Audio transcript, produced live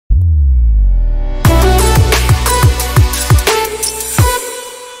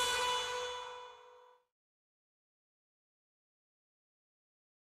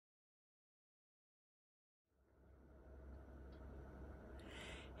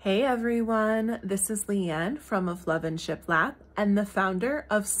Hey everyone, this is Leanne from Of Love and Shiplap and the founder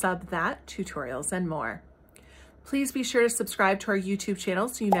of Sublimate Tutorials and More. Please be sure to subscribe to our YouTube channel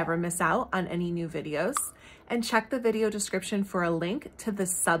so you never miss out on any new videos, and check the video description for a link to the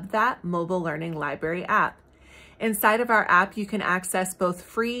Sublimate mobile learning library app. Inside of our app, you can access both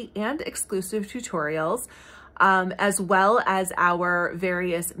free and exclusive tutorials, as well as our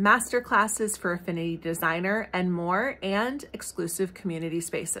various masterclasses for Affinity Designer and more, and exclusive community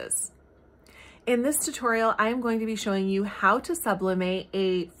spaces. In this tutorial, I am going to be showing you how to sublimate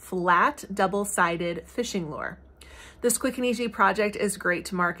a flat double-sided fishing lure. This quick and easy project is great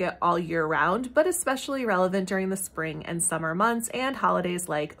to market all year round, but especially relevant during the spring and summer months and holidays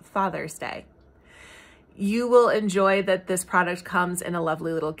like Father's Day. You will enjoy that this product comes in a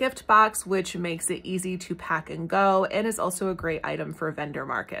lovely little gift box, which makes it easy to pack and go and is also a great item for vendor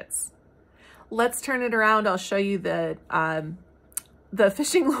markets. Let's turn it around. I'll show you the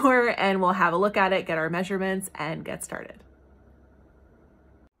fishing lure and we'll have a look at it, get our measurements, and get started.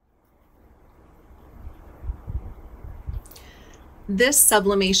 This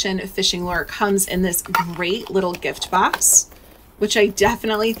Sublimation fishing lure comes in this great little gift box, which I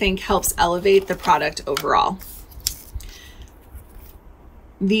definitely think helps elevate the product overall.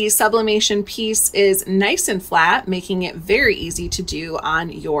 The sublimation piece is nice and flat, making it very easy to do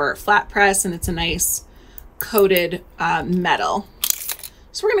on your flat press, and it's a nice coated metal.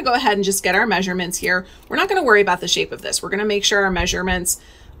 So we're gonna go ahead and just get our measurements here. We're not gonna worry about the shape of this. We're gonna make sure our measurements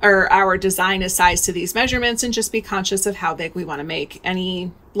or our design is sized to these measurements, and just be conscious of how big we wanna make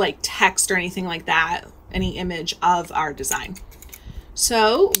any like text or anything like that, any image of our design.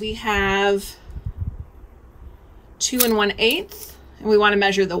 So we have 2 1/8, and we want to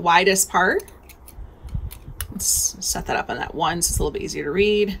measure the widest part. Let's set that up on that 1 so it's a little bit easier to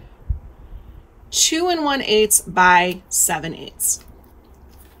read. 2 1/8 by 7/8.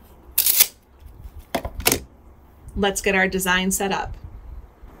 Let's get our design set up.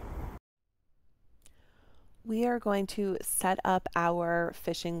 We are going to set up our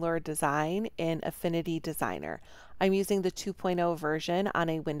fishing lure design in Affinity Designer. I'm using the 2.0 version on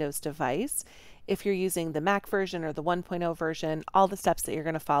a Windows device. If you're using the Mac version or the 1.0 version, all the steps that you're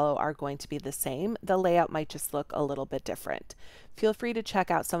going to follow are going to be the same. The layout might just look a little bit different. Feel free to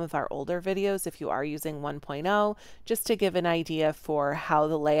check out some of our older videos if you are using 1.0, just to give an idea for how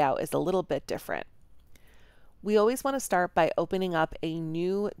the layout is a little bit different. We always want to start by opening up a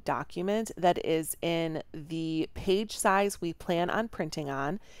new document that is in the page size we plan on printing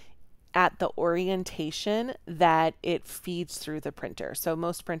on at the orientation that it feeds through the printer. So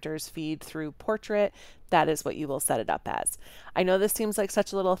most printers feed through portrait. That is what you will set it up as. I know this seems like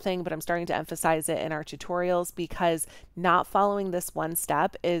such a little thing, but I'm starting to emphasize it in our tutorials because not following this one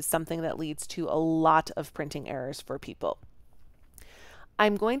step is something that leads to a lot of printing errors for people.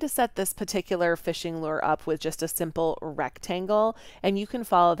 I'm going to set this particular fishing lure up with just a simple rectangle, and you can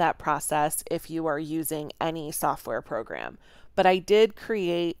follow that process if you are using any software program. But I did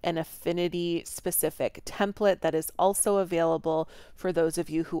create an Affinity specific template that is also available for those of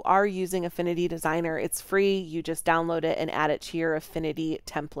you who are using Affinity Designer. It's free. You just download it and add it to your Affinity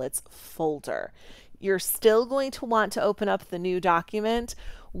templates folder. You're still going to want to open up the new document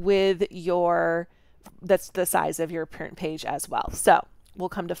with that's the size of your print page as well. So we'll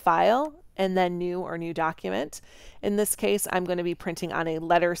come to File and then New or New Document. In this case, I'm going to be printing on a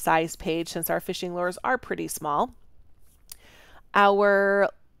letter size page since our fishing lures are pretty small. Our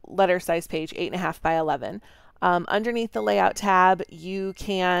letter size page, 8.5 by 11. Underneath the Layout tab, you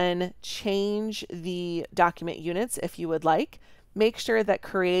can change the document units if you would like. Make sure that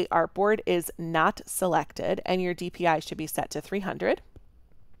Create Artboard is not selected and your DPI should be set to 300.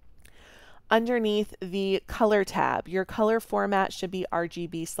 Underneath the Color tab, your color format should be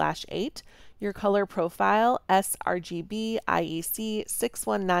RGB/8. Your color profile, sRGB IEC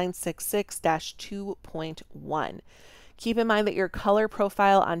 61966-2.1. Keep in mind that your color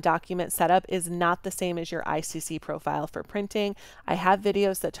profile on document setup is not the same as your ICC profile for printing. I have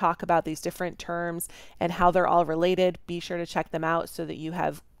videos that talk about these different terms and how they're all related. Be sure to check them out so that you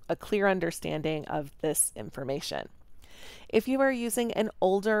have a clear understanding of this information. If you are using an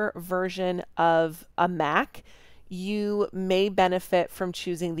older version of a Mac, you may benefit from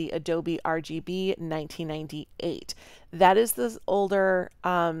choosing the Adobe RGB 1998. That is the older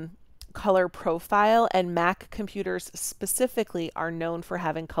color profile, and Mac computers specifically are known for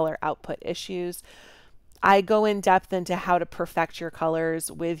having color output issues. I go in depth into how to perfect your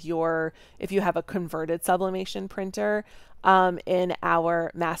colors with if you have a converted sublimation printer in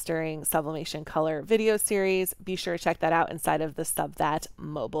our Mastering Sublimation Color video series. Be sure to check that out inside of the Sublimate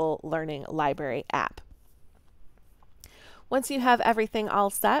mobile learning library app. Once you have everything all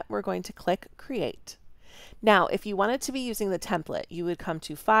set, we're going to click Create. Now, if you wanted to be using the template, you would come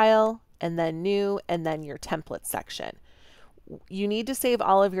to File, and then New, and then your Template section. You need to save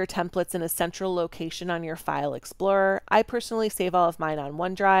all of your templates in a central location on your File Explorer. I personally save all of mine on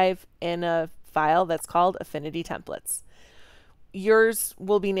OneDrive in a file that's called Affinity Templates. Yours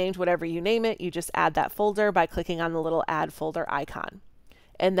will be named whatever you name it. You just add that folder by clicking on the little Add Folder icon.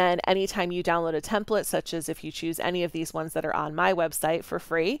 And then anytime you download a template, such as if you choose any of these ones that are on my website for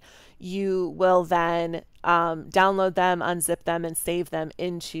free, you will then download them, unzip them, and save them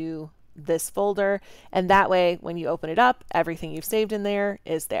into this folder. And that way, when you open it up, everything you've saved in there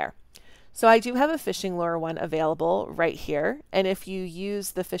is there. So I do have a fishing lure one available right here. And if you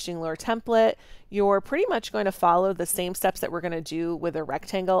use the fishing lure template, you're pretty much going to follow the same steps that we're going to do with a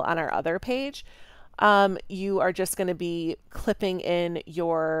rectangle on our other page. You are just going to be clipping in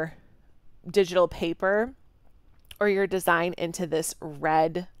your digital paper or your design into this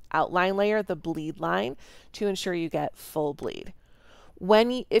red outline layer, the bleed line, to ensure you get full bleed.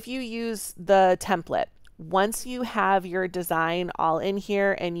 If you use the template, once you have your design all in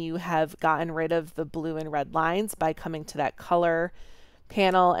here and you have gotten rid of the blue and red lines by coming to that color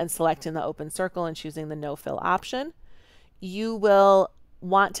panel and selecting the open circle and choosing the no fill option, you will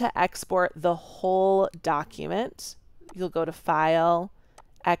want to export the whole document. You'll go to File,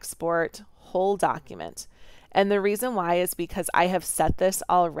 Export, Whole Document. And the reason why is because I have set this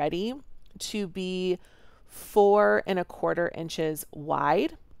already to be 4¼ inches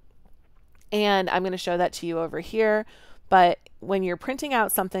wide. And I'm going to show that to you over here. But when you're printing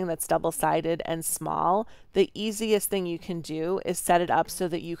out something that's double-sided and small, the easiest thing you can do is set it up so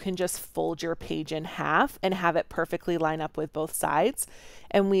that you can just fold your page in half and have it perfectly line up with both sides.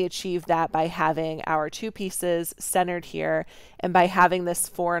 And we achieve that by having our two pieces centered here. And by having this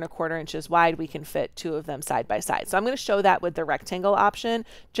 4¼ inches wide, we can fit two of them side by side. So I'm going to show that with the rectangle option,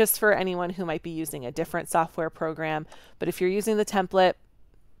 just for anyone who might be using a different software program. But if you're using the template,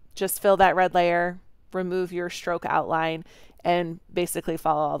 just fill that red layer, remove your stroke outline, and basically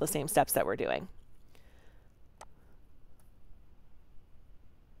follow all the same steps that we're doing.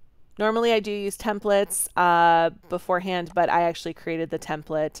 Normally I do use templates beforehand, but I actually created the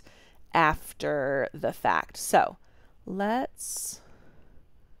template after the fact. So let's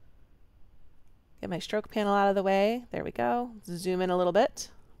get my stroke panel out of the way. There we go. Zoom in a little bit.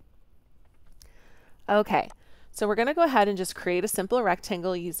 Okay. So we're going to go ahead and just create a simple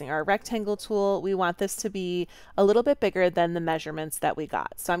rectangle using our rectangle tool. We want this to be a little bit bigger than the measurements that we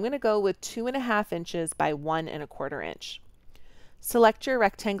got. So I'm going to go with 2½ inches by 1¼ inch. Select your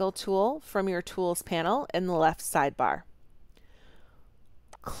rectangle tool from your tools panel in the left sidebar.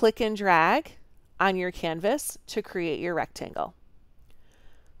 Click and drag on your canvas to create your rectangle.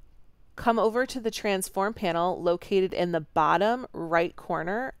 Come over to the transform panel located in the bottom right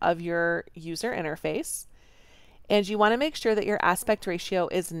corner of your user interface. And you want to make sure that your aspect ratio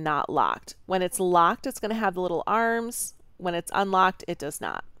is not locked. When it's locked, it's going to have the little arms. When it's unlocked, it does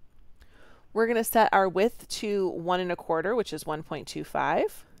not. We're going to set our width to 1¼ which is 1.25.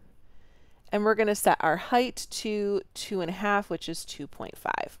 And we're going to set our height to 2½ which is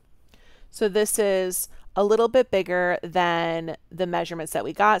 2.5. So this is a little bit bigger than the measurements that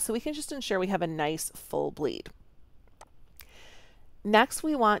we got, so we can just ensure we have a nice full bleed. Next,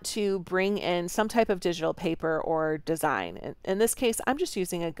 we want to bring in some type of digital paper or design. In this case, I'm just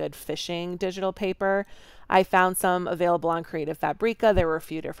using a good fishing digital paper. I found some available on Creative Fabrica. There were a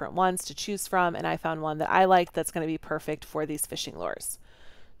few different ones to choose from, and I found one that I liked that's going to be perfect for these fishing lures.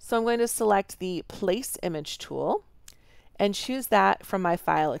 So I'm going to select the Place Image tool and choose that from my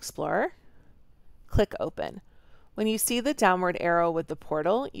File Explorer. Click Open. When you see the downward arrow with the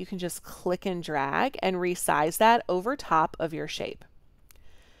portal, you can just click and drag and resize that over top of your shape.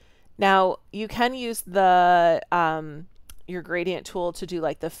 Now, you can use the your gradient tool to do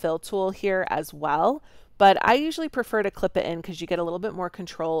like the fill tool here as well, but I usually prefer to clip it in because you get a little bit more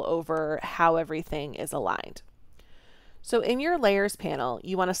control over how everything is aligned. So in your layers panel,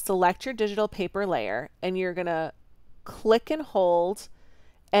 you want to select your digital paper layer and you're going to click and hold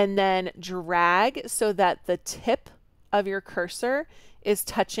and then drag so that the tip of your cursor is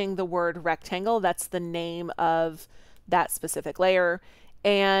touching the word rectangle. That's the name of that specific layer.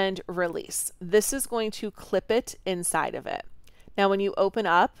 And release. This is going to clip it inside of it. Now, when you open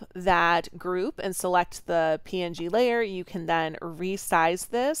up that group and select the PNG layer, you can then resize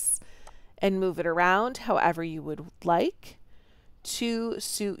this and move it around however you would like to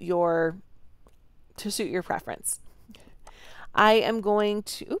suit your preference. I am going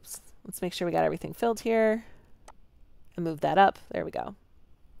to, oops, let's make sure we got everything filled here and move that up. There we go.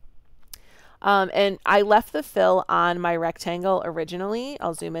 And I left the fill on my rectangle originally.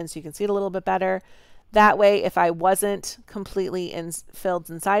 I'll zoom in so you can see it a little bit better. That way, if I wasn't completely filled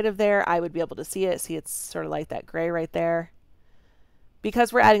inside of there, I would be able to see it. See, it's sort of like that gray right there.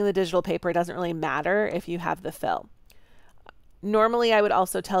 Because we're adding the digital paper, it doesn't really matter if you have the fill. Normally, I would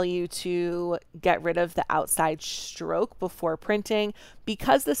also tell you to get rid of the outside stroke before printing.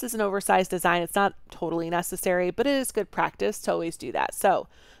 Because this is an oversized design, it's not totally necessary, but it is good practice to always do that. So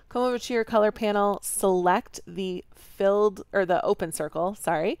come over to your color panel, select the filled or the open circle,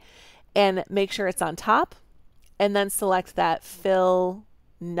 sorry, and make sure it's on top, and then select that fill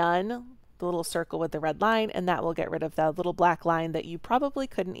none, the little circle with the red line, and that will get rid of that little black line that you probably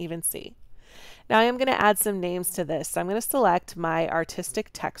couldn't even see. Now I am going to add some names to this. So I'm going to select my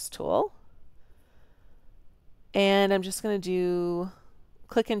artistic text tool, and I'm just going to do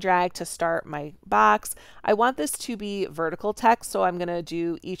click and drag to start my box. I want this to be vertical text, so I'm going to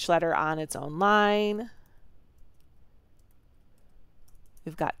do each letter on its own line.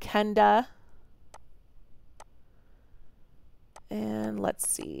 We've got Kenda. And let's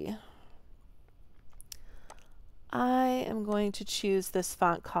see. I am going to choose this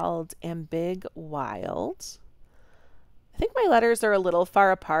font called Ambig Wild. I think my letters are a little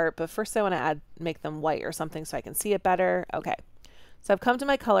far apart, but first I want to make them white or something so I can see it better. Okay. So I've come to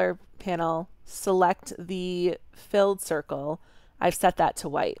my color panel, select the filled circle. I've set that to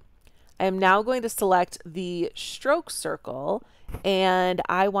white. I am now going to select the stroke circle, and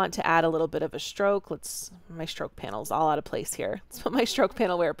I want to add a little bit of a stroke. My stroke panel is all out of place here. Let's put my stroke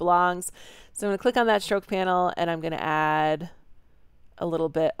panel where it belongs. So I'm going to click on that stroke panel, and I'm going to add a little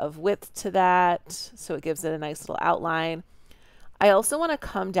bit of width to that so it gives it a nice little outline. I also want to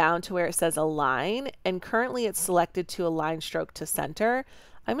come down to where it says align, and currently it's selected to align stroke to center.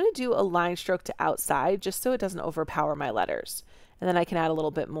 I'm going to do a line stroke to outside just so it doesn't overpower my letters. And then I can add a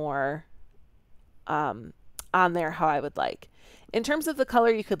little bit more on there how I would like. In terms of the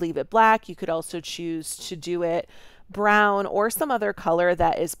color, you could leave it black. You could also choose to do it brown or some other color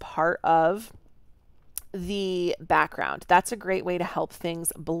that is part of the background. That's a great way to help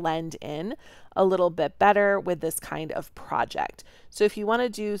things blend in a little bit better with this kind of project. So if you want to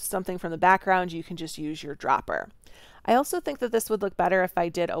do something from the background, you can just use your dropper. I also think that this would look better if I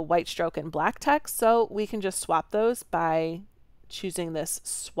did a white stroke and black text, so we can just swap those by choosing this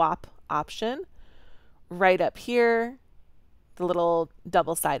swap option right up here, the little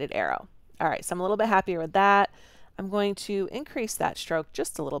double-sided arrow. All right, so I'm a little bit happier with that. I'm going to increase that stroke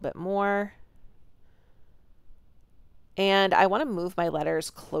just a little bit more. And I want to move my letters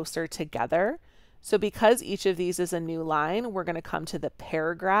closer together. So because each of these is a new line, we're going to come to the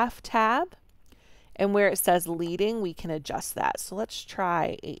paragraph tab. And where it says leading, we can adjust that. So let's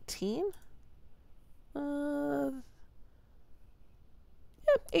try 18. Yeah,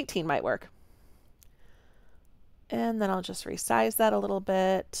 18 might work. And then I'll just resize that a little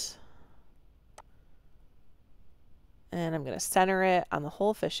bit. And I'm going to center it on the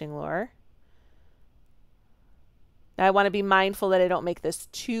whole fishing lure. Now I want to be mindful that I don't make this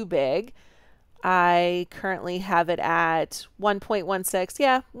too big. I currently have it at 1.16.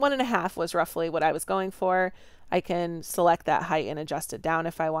 Yeah, 1.5 was roughly what I was going for. I can select that height and adjust it down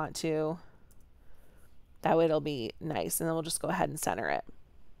if I want to. That way it'll be nice. And then we'll just go ahead and center it.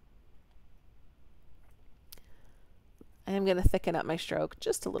 I am going to thicken up my stroke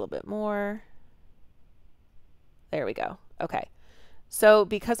just a little bit more. There we go. Okay. So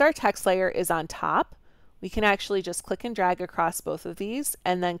because our text layer is on top, we can actually just click and drag across both of these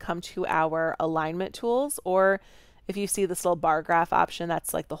and then come to our alignment tools, or if you see this little bar graph option,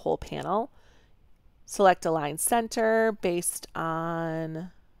 that's like the whole panel. Select align center based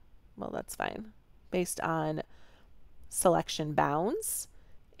on, well, that's fine, based on selection bounds,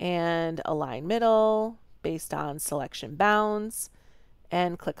 and align middle based on selection bounds,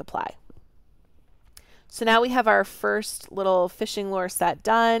 and click apply. So now we have our first little fishing lure set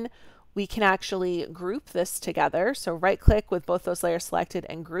done. We can actually group this together. So right click with both those layers selected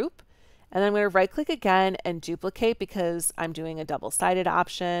and group. And then I'm going to right click again and duplicate because I'm doing a double-sided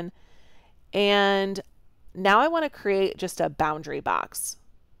option. And now I want to create just a boundary box.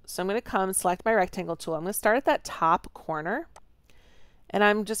 So I'm going to come select my rectangle tool. I'm going to start at that top corner and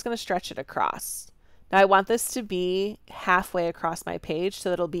I'm just going to stretch it across. Now I want this to be halfway across my page so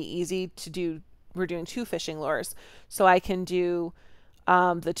that it'll be easy to do. We're doing 2 fishing lures. So I can do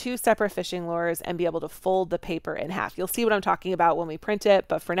the 2 separate fishing lures and be able to fold the paper in half. You'll see what I'm talking about when we print it,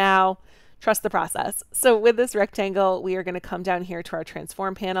 but for now, trust the process. So with this rectangle, we are going to come down here to our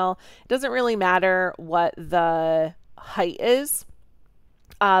transform panel. It doesn't really matter what the height is,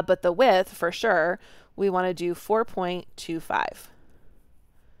 but the width for sure, we want to do 4.25.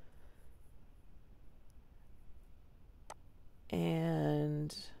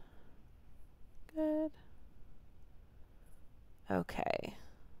 And good. Okay.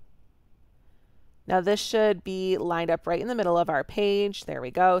 Now this should be lined up right in the middle of our page. There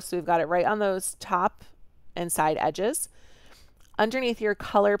we go. So we've got it right on those top and side edges. Underneath your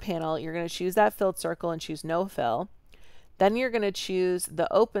color panel, you're going to choose that filled circle and choose no fill. Then you're going to choose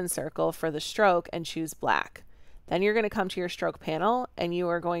the open circle for the stroke and choose black. Then you're going to come to your stroke panel and you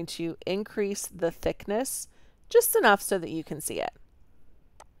are going to increase the thickness just enough so that you can see it.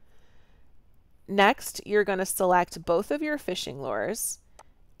 Next, you're going to select both of your fishing lures,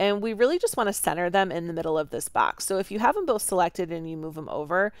 and we really just want to center them in the middle of this box. So if you have them both selected and you move them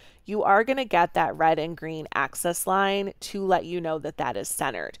over, you are going to get that red and green access line to let you know that that is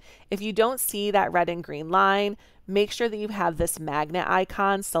centered. If you don't see that red and green line, make sure that you have this magnet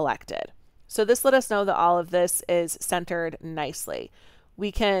icon selected. So this let us know that all of this is centered nicely.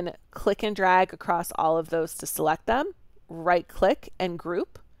 We can click and drag across all of those to select them, right click and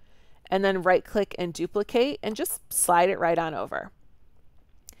group, and then right click and duplicate and just slide it right on over.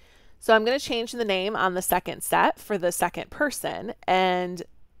 So I'm going to change the name on the second set for the second person, and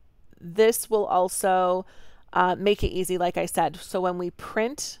this will also make it easy, like I said. So when we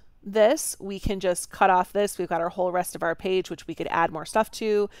print this, we can just cut off this. We've got our whole rest of our page, which we could add more stuff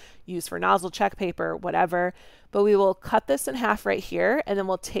to, use for nozzle check paper, whatever. But we will cut this in half right here, and then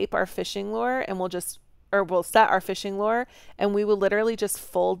we'll tape our fishing lure, and we'll set our fishing lure, and we will literally just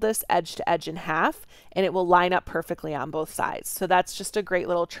fold this edge to edge in half, and it will line up perfectly on both sides. So that's just a great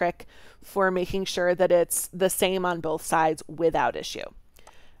little trick for making sure that it's the same on both sides without issue.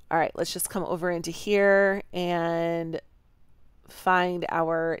 All right, let's just come over into here and find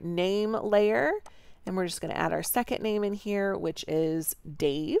our name layer, and we're just going to add our second name in here, which is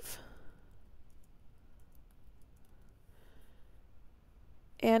Dave.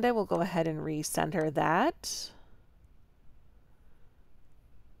 And I will go ahead and recenter that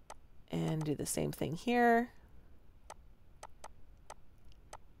and do the same thing here.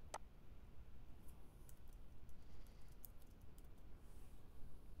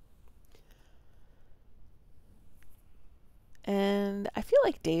 And I feel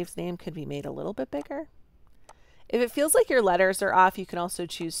like Dave's name could be made a little bit bigger. If it feels like your letters are off, you can also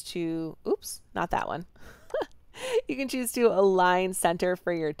choose to, oops, not that one. You can choose to align center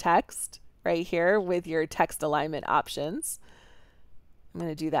for your text right here with your text alignment options. I'm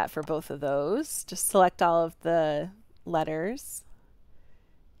going to do that for both of those. Just select all of the letters,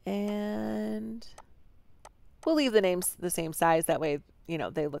 and we'll leave the names the same size. That way, you know,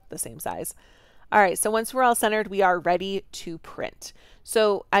 they look the same size. All right, so once we're all centered, we are ready to print.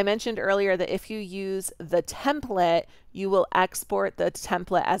 So I mentioned earlier that if you use the template, you will export the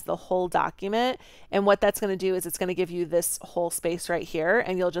template as the whole document. And what that's going to do is it's going to give you this whole space right here,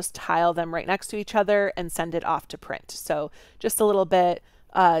 and you'll just tile them right next to each other and send it off to print. So just a little bit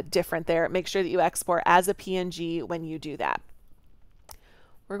different there. Make sure that you export as a PNG when you do that.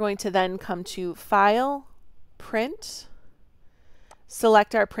 We're going to then come to File, Print.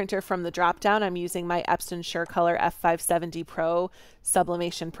 Select our printer from the drop-down. I'm using my Epson SureColor F570 Pro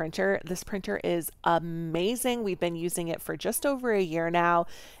sublimation printer. This printer is amazing. We've been using it for just over a year now.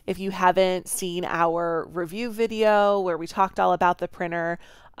 If you haven't seen our review video where we talked all about the printer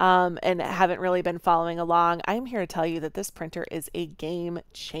and haven't really been following along, I'm here to tell you that this printer is a game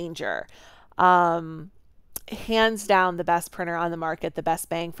changer. Hands down the best printer on the market, the best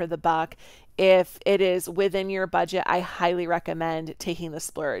bang for the buck. If it is within your budget, I highly recommend taking the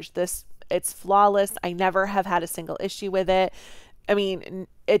splurge. It's flawless. I never have had a single issue with it. I mean,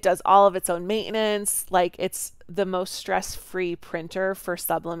 it does all of its own maintenance. Like, it's the most stress-free printer for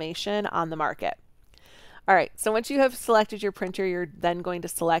sublimation on the market. All right, so once you have selected your printer, you're then going to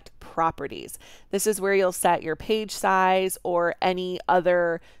select properties. This is where you'll set your page size or any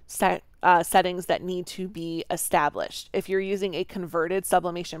other settings that need to be established. If you're using a converted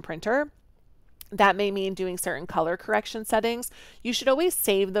sublimation printer, that may mean doing certain color correction settings. You should always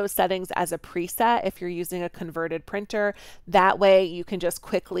save those settings as a preset if you're using a converted printer. That way you can just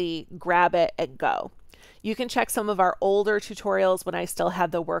quickly grab it and go. You can check some of our older tutorials when I still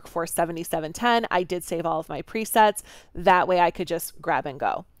had the Workforce 7710. I did save all of my presets. That way I could just grab and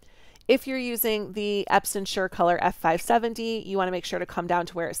go. If you're using the Epson SureColor F570, you want to make sure to come down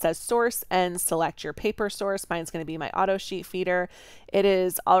to where it says source and select your paper source. Mine's going to be my auto sheet feeder. It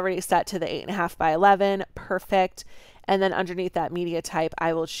is already set to the 8.5 by 11. Perfect. And then underneath that media type,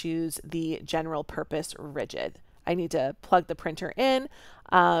 I will choose the general purpose rigid. I need to plug the printer in,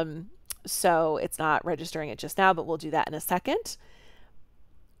 so it's not registering it just now, but we'll do that in a second.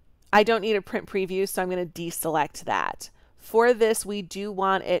 I don't need a print preview, so I'm going to deselect that. For this, we do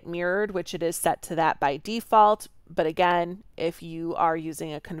want it mirrored, which it is set to that by default, But again, if you are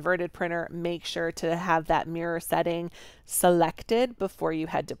using a converted printer, make sure to have that mirror setting selected before you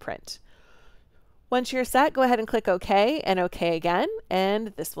head to print. Once you're set, go ahead and click OK and OK again, and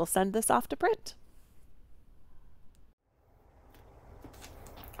this will send this off to print.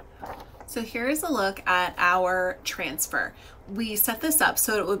 So here is a look at our transfer. We set this up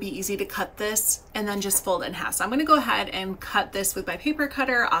so it would be easy to cut this and then just fold it in half. So I'm going to go ahead and cut this with my paper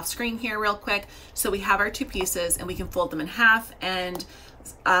cutter off screen here real quick so we have our two pieces and we can fold them in half and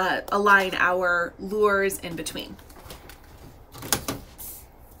align our lures in between.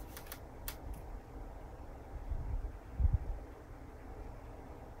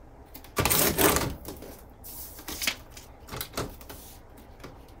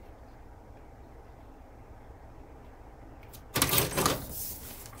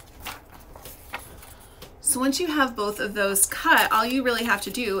 So once you have both of those cut, all you really have to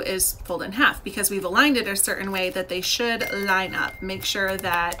do is fold it in half because we've aligned it a certain way that they should line up. Make sure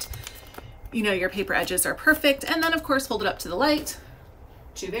that, you know, your paper edges are perfect. And then of course, fold it up to the light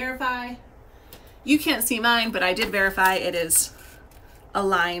to verify. You can't see mine, but I did verify it is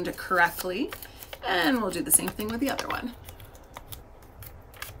aligned correctly. And we'll do the same thing with the other one.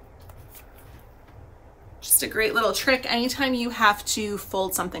 Just a great little trick anytime you have to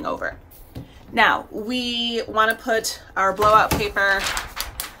fold something over. Now, we want to put our blowout paper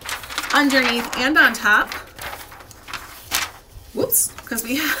underneath and on top. Whoops, because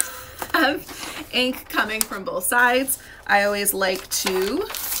we have ink coming from both sides. I always like to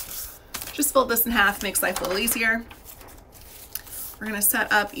just fold this in half, makes life a little easier. We're going to set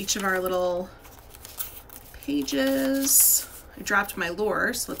up each of our little pages. I dropped my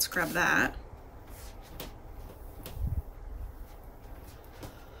lure, so let's grab that.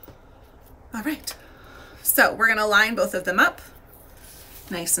 All right, so we're gonna line both of them up,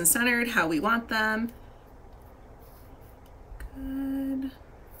 nice and centered, how we want them. Good.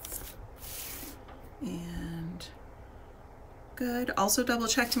 And good. Also double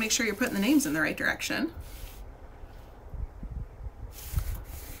check to make sure you're putting the names in the right direction.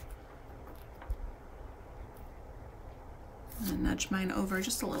 And nudge mine over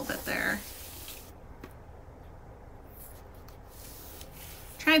just a little bit there.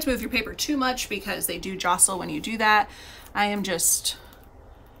 Try not to move your paper too much because they do jostle when you do that. I am just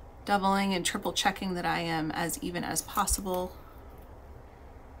doubling and triple checking that I am as even as possible.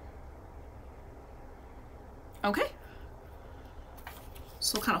 Okay.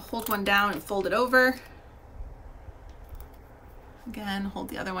 So we'll kind of hold one down and fold it over. Again, hold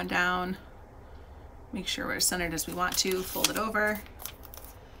the other one down. Make sure we're as centered as we want to, fold it over.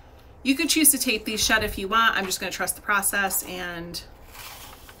 You could choose to tape these shut if you want. I'm just going to trust the process and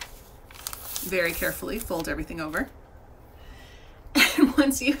very carefully fold everything over. And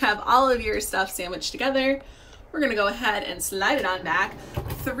once you have all of your stuff sandwiched together, we're going to go ahead and slide it on back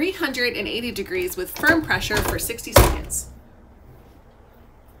 380 degrees with firm pressure for 60 seconds.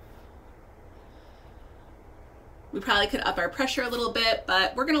 We probably could up our pressure a little bit,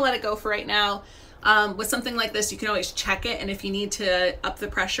 but we're going to let it go for right now. With something like this, you can always check it, and if you need to up the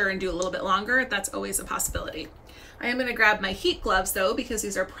pressure and do a little bit longer, that's always a possibility. I am going to grab my heat gloves though, because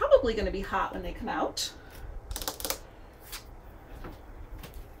these are probably going to be hot when they come out.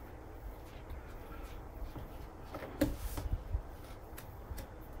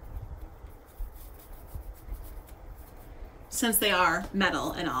 Since they are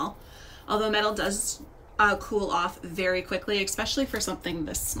metal and all, although metal does cool off very quickly, especially for something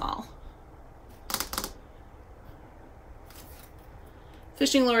this small.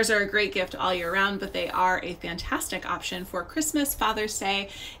 Fishing lures are a great gift all year round, but they are a fantastic option for Christmas, Father's Day,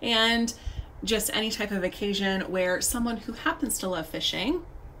 and just any type of occasion where someone who happens to love fishing,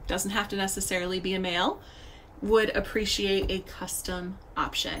 doesn't have to necessarily be a male, would appreciate a custom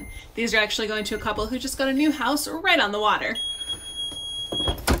option. These are actually going to a couple who just got a new house right on the water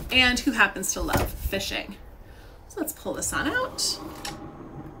and who happens to love fishing. So let's pull this on out.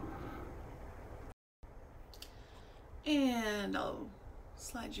 And I'll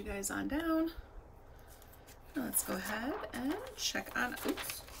slide you guys on down. Now let's go ahead and check on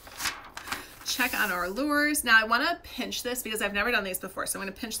our lures. Now I want to pinch this because I've never done these before. So I'm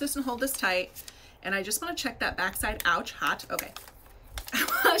going to pinch this and hold this tight. And I just want to check that backside. Ouch, hot. Okay. I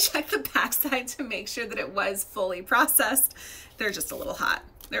want to check the backside to make sure that it was fully processed. They're just a little hot.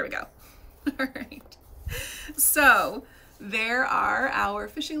 There we go. All right. So there are our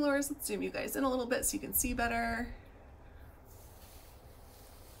fishing lures. Let's zoom you guys in a little bit so you can see better.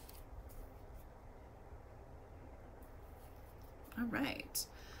 All right.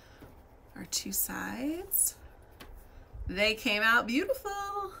 Our two sides. They came out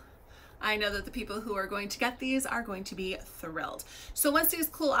beautiful. I know that the people who are going to get these are going to be thrilled. So once these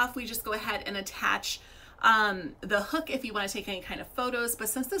cool off, we just go ahead and attach the hook if you want to take any kind of photos. But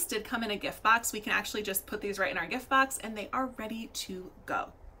since this did come in a gift box, we can actually just put these right in our gift box and they are ready to go.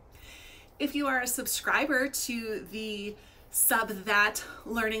 If you are a subscriber to the Sub That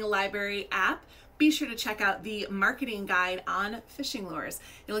Learning Library app, be sure to check out the marketing guide on fishing lures.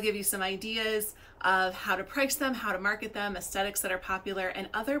 It'll give you some ideas of how to price them, how to market them, aesthetics that are popular, and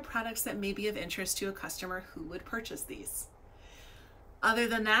other products that may be of interest to a customer who would purchase these. Other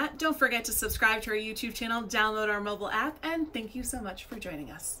than that, don't forget to subscribe to our YouTube channel, download our mobile app, and thank you so much for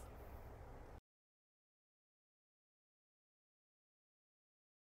joining us.